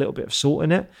maybe a little bit of salt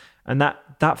in it. And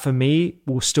that for me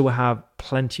will still have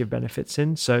plenty of benefits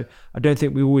in. So I don't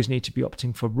think we always need to be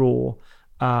opting for raw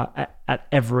at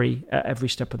every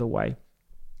step of the way.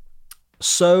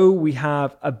 So we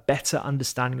have a better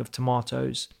understanding of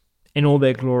tomatoes in all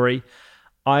their glory.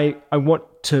 I want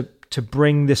to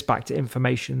bring this back to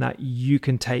information that you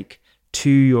can take to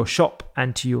your shop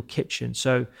and to your kitchen.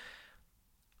 So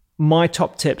my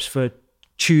top tips for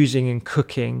choosing and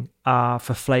cooking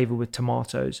for flavor with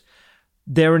tomatoes,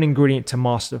 they're an ingredient to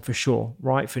master for sure,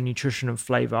 right? For nutrition and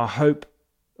flavor. I hope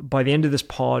by the end of this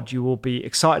pod, you will be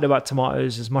excited about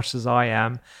tomatoes as much as I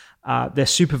am. They're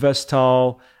super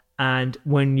versatile. And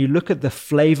when you look at the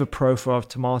flavor profile of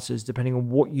tomatoes, depending on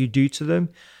what you do to them,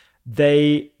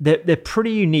 they're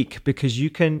pretty unique because you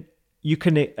can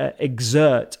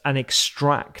exert and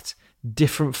extract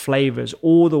different flavors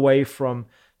all the way from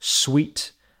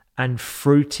sweet and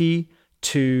fruity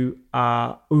to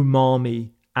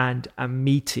umami and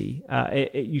meaty.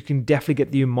 You can definitely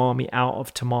get the umami out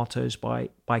of tomatoes by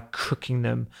cooking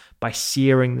them, by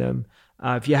searing them.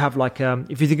 If you have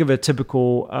if you think of a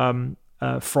typical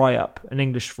fry up, an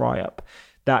English fry up,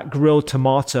 that grilled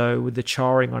tomato with the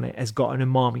charring on it has got an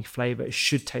umami flavor. It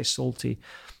should taste salty.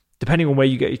 Depending on where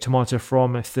you get your tomato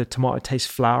from, if the tomato tastes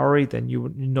floury, then you're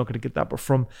not going to get that. But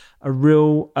from a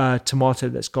real tomato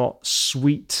that's got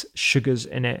sweet sugars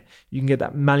in it, you can get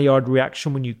that Maillard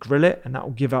reaction when you grill it, and that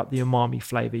will give out the umami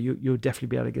flavor. You'll definitely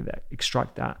be able to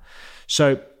extract that.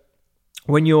 So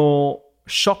when you're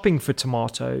shopping for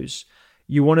tomatoes,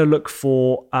 you want to look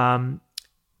for...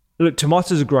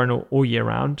 tomatoes are grown all year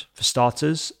round for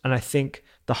starters. And I think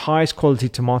the highest quality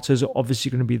tomatoes are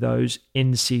obviously going to be those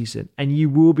in season. And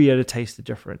you will be able to taste the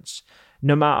difference.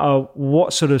 No matter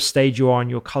what sort of stage you are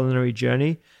on your culinary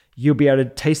journey, you'll be able to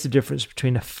taste the difference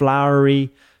between a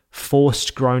flowery,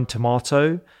 forced grown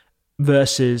tomato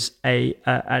versus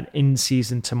an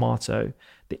in-season tomato.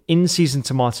 The in-season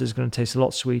tomato is going to taste a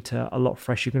lot sweeter, a lot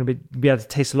fresher. You're going to be able to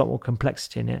taste a lot more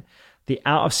complexity in it. The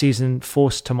out-of-season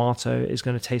forced tomato is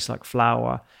going to taste like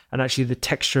flour, and actually the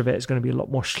texture of it is going to be a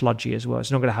lot more sludgy as well.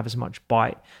 It's not going to have as much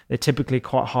bite. They're typically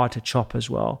quite hard to chop as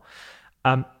well.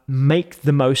 Make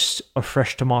the most of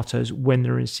fresh tomatoes when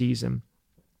they're in season.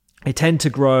 They tend to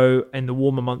grow in the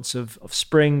warmer months of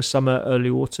spring, summer, early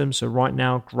autumn. So right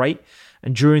now, great.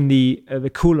 And during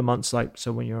the cooler months,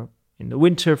 so when you're in the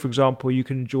winter, for example, you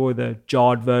can enjoy the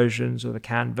jarred versions or the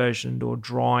canned version or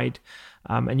dried,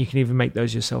 and you can even make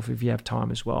those yourself if you have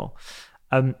time as well.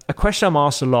 A question I'm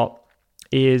asked a lot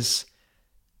is,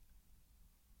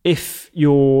 if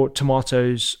your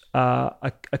tomatoes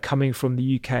are coming from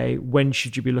the UK, when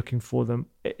should you be looking for them?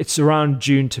 It's around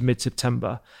June to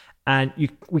mid-September. And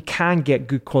we can get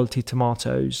good quality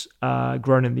tomatoes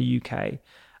grown in the UK.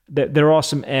 There are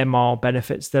some air mile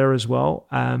benefits there as well,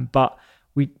 but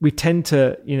we tend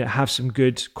to have some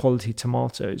good quality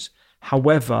tomatoes.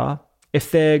 However,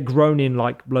 if they're grown in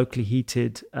like locally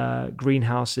heated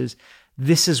greenhouses,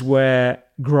 this is where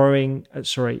buying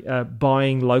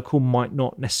local might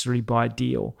not necessarily be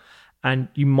ideal. And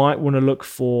you might want to look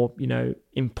for,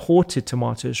 imported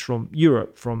tomatoes from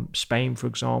Europe, from Spain, for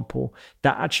example,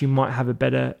 that actually might have a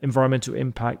better environmental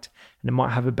impact, and it might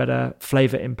have a better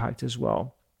flavor impact as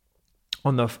well.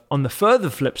 On the further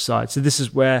flip side, so this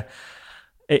is where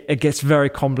it gets very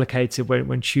complicated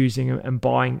when choosing and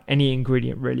buying any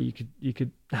ingredient. Really, you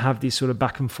could have these sort of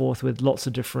back and forth with lots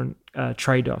of different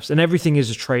trade-offs, and everything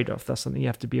is a trade-off. That's something you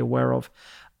have to be aware of.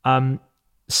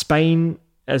 Spain,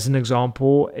 as an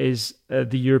example, is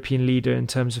the European leader in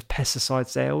terms of pesticide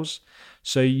sales.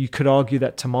 So you could argue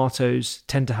that tomatoes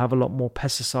tend to have a lot more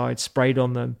pesticides sprayed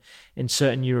on them in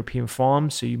certain European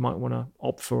farms. So you might want to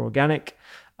opt for organic.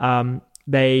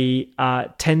 They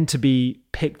tend to be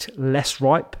picked less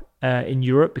ripe in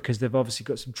Europe because they've obviously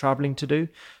got some traveling to do.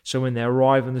 So when they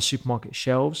arrive on the supermarket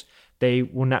shelves, they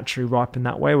will naturally ripen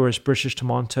that way. Whereas British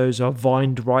tomatoes are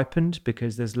vine ripened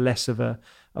because there's less of a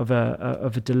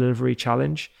delivery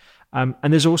challenge. And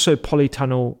there's also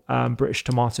polytunnel British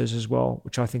tomatoes as well,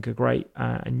 which I think are great,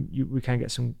 and we can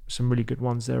get some really good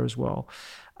ones there as well.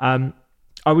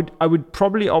 I would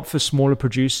probably opt for smaller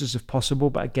producers if possible,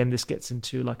 but again, this gets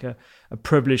into like a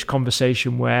privileged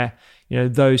conversation where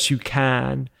those who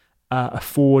can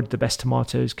afford the best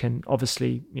tomatoes can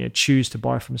obviously choose to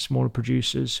buy from smaller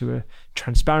producers who are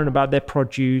transparent about their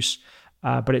produce,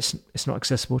 but it's not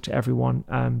accessible to everyone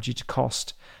due to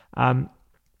cost.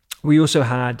 We also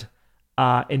had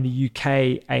in the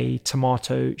UK a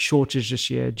tomato shortage this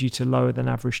year due to lower than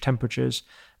average temperatures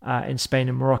in Spain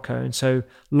and Morocco, and so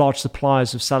large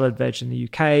suppliers of salad veg in the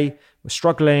UK were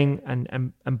struggling,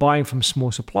 and buying from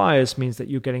small suppliers means that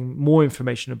you're getting more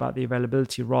information about the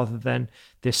availability rather than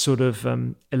this sort of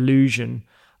illusion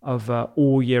of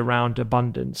all year round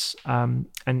abundance, and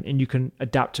you can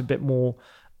adapt a bit more.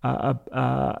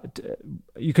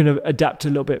 You can adapt a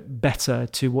little bit better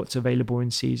to what's available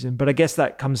in season, but I guess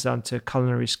that comes down to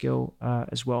culinary skill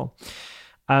as well.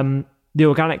 The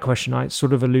organic question, I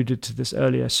sort of alluded to this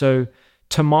earlier. So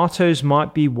tomatoes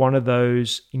might be one of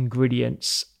those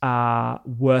ingredients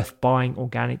worth buying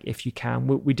organic if you can.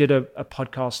 We did a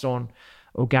podcast on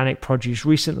organic produce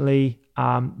recently.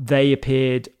 They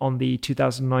appeared on the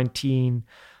 2019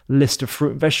 list of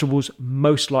fruit and vegetables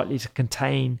most likely to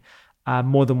contain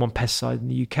more than one pesticide in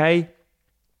the UK.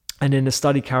 And in a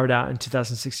study carried out in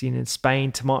 2016 in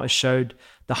Spain, tomatoes showed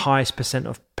the highest percent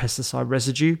of pesticide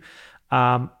residue.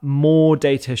 More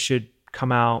data should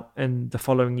come out in the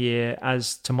following year,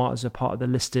 as tomatoes are part of the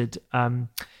listed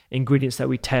ingredients that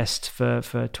we test for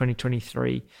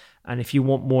 2023. And if you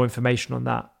want more information on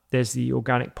that, there's the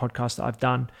organic podcast that I've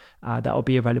done that will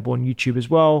be available on YouTube as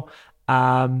well,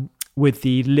 with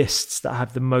the lists that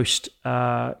have the most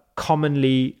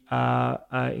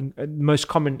most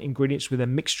common ingredients with a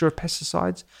mixture of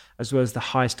pesticides, as well as the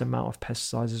highest amount of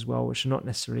pesticides as well, which are not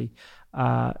necessarily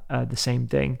the same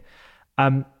thing.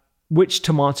 Which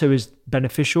tomato is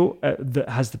beneficial, that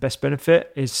has the best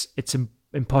benefit, it's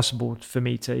impossible for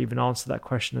me to even answer that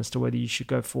question as to whether you should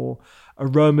go for a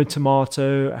Roma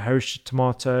tomato, a heritage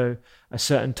tomato, a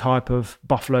certain type of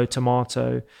buffalo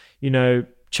tomato.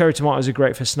 Cherry tomatoes are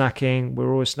great for snacking.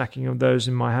 We're always snacking on those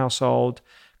in my household.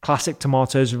 Classic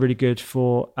tomatoes are really good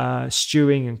for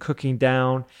stewing and cooking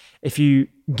down. If you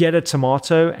get a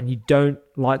tomato and you don't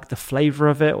like the flavor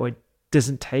of it, or it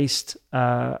doesn't taste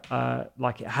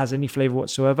like it has any flavor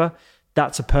whatsoever,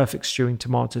 that's a perfect stewing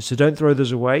tomato. So don't throw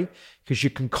those away, because you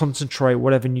can concentrate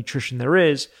whatever nutrition there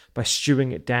is by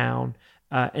stewing it down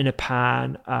in a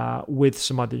pan with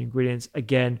some other ingredients.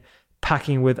 Again,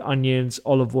 packing with onions,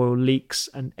 olive oil, leeks,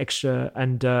 and extra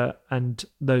and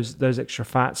those extra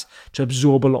fats to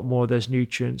absorb a lot more of those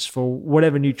nutrients. For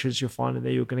whatever nutrients you're finding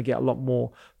there, you're going to get a lot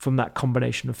more from that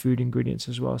combination of food ingredients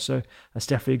as well. So that's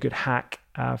definitely a good hack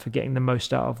for getting the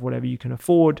most out of whatever you can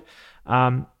afford.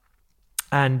 I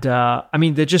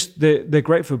mean, they're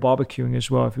great for barbecuing as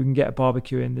well. If we can get a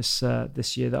barbecue in this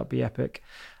year, that'd be epic.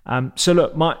 So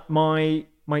look,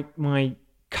 my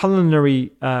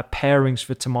culinary pairings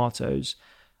for tomatoes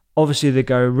Obviously, they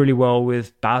go really well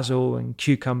with basil and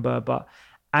cucumber, but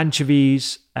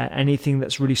anchovies, anything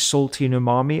that's really salty and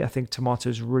umami, I think tomato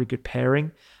is a really good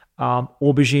pairing.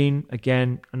 Aubergine,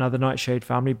 again, another nightshade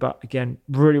family, but again,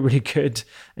 really, really good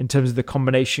in terms of the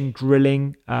combination.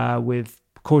 Grilling with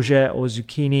courgette or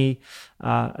zucchini,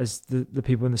 as the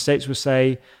people in the States would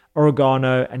say,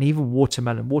 oregano, and even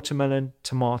watermelon. Watermelon,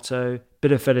 tomato,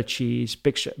 bit of feta cheese,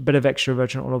 bit of extra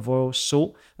virgin olive oil,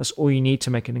 salt. That's all you need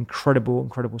to make an incredible,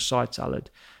 incredible side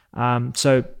salad.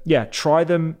 So yeah, try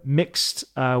them mixed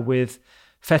with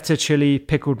feta chili,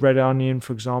 pickled red onion,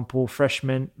 for example, fresh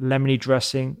mint, lemony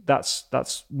dressing.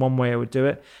 That's one way I would do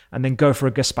it. And then go for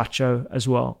a gazpacho as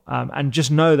well. And just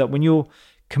know that when you're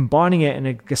combining it in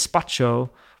a gazpacho,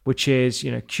 which is,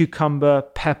 cucumber,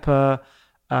 pepper,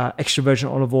 extra virgin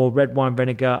olive oil, red wine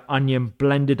vinegar, onion,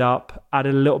 blended up, add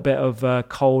a little bit of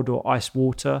cold or ice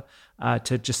water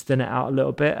to just thin it out a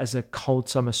little bit as a cold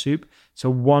summer soup. It's a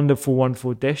wonderful,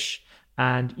 wonderful dish.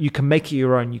 And you can make it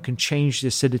your own. You can change the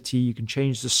acidity, you can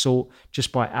change the salt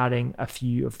just by adding a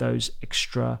few of those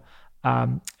extra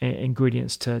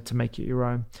ingredients to make it your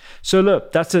own. So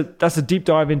look, that's a deep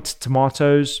dive into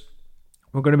tomatoes.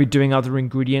 We're going to be doing other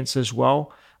ingredients as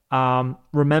well.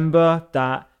 Remember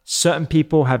that certain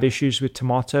people have issues with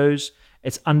tomatoes.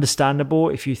 It's understandable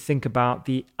if you think about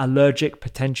the allergic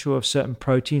potential of certain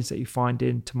proteins that you find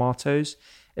in tomatoes.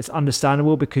 It's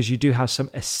understandable because you do have some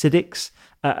acids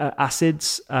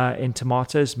in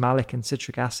tomatoes, malic and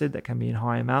citric acid, that can be in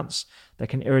high amounts, that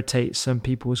can irritate some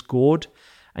people's gourd.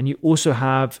 And you also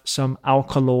have some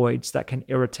alkaloids that can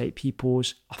irritate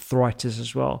people's arthritis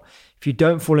as well. If you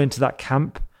don't fall into that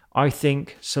camp, I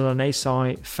think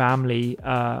Solanaceae family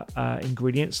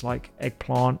ingredients like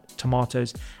eggplant,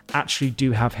 tomatoes actually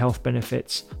do have health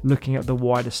benefits, looking at the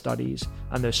wider studies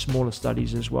and those smaller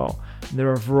studies as well. And there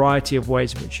are a variety of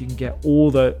ways in which you can get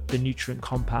all the nutrient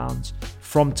compounds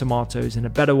from tomatoes in a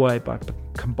better way by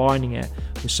combining it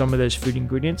with some of those food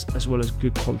ingredients as well as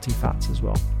good quality fats as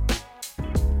well.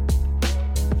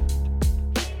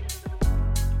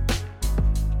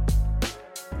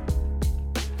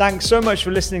 Thanks so much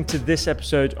for listening to this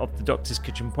episode of the Doctor's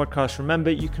Kitchen podcast. Remember,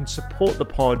 you can support the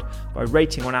pod by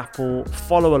rating on Apple,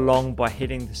 follow along by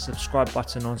hitting the subscribe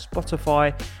button on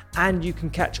Spotify, and you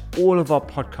can catch all of our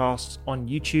podcasts on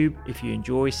YouTube if you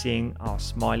enjoy seeing our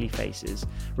smiley faces.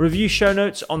 Review show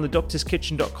notes on the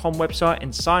doctorskitchen.com website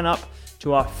and sign up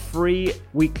to our free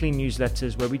weekly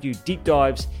newsletters where we do deep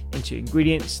dives into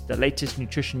ingredients, the latest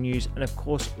nutrition news, and of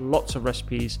course, lots of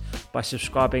recipes by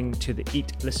subscribing to the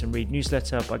Eat, Listen, Read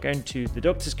newsletter by going to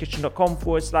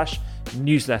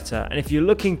thedoctorskitchen.com/newsletter. And if you're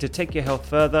looking to take your health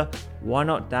further, why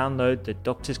not download the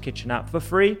Doctor's Kitchen app for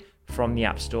free from the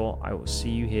App Store? I will see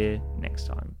you here next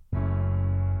time.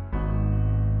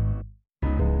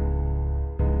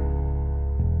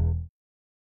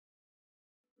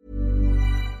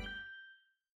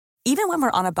 Even when we're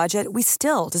on a budget, we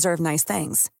still deserve nice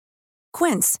things.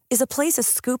 Quince is a place to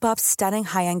scoop up stunning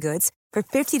high-end goods for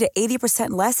 50 to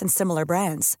 80% less than similar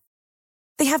brands.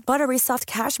 They have buttery soft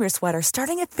cashmere sweaters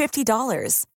starting at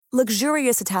 $50,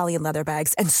 luxurious Italian leather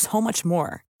bags, and so much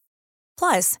more.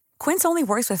 Plus, Quince only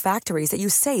works with factories that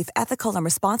use safe, ethical, and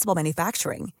responsible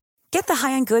manufacturing. Get the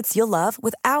high-end goods you'll love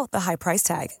without the high price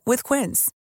tag with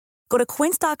Quince. Go to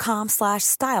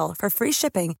quince.com/style for free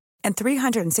shipping and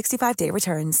 365-day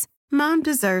returns. Mom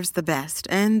deserves the best,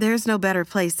 and there's no better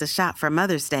place to shop for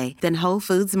Mother's Day than Whole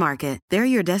Foods Market. They're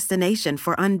your destination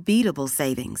for unbeatable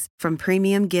savings, from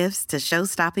premium gifts to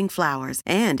show-stopping flowers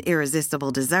and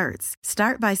irresistible desserts.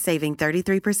 Start by saving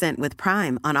 33% with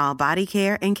Prime on all body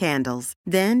care and candles.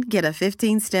 Then get a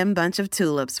 15-stem bunch of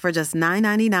tulips for just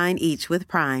 $9.99 each with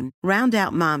Prime. Round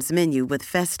out Mom's menu with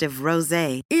festive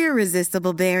rosé,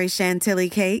 irresistible berry chantilly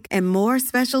cake, and more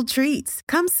special treats.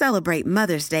 Come celebrate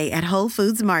Mother's Day at Whole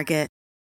Foods Market.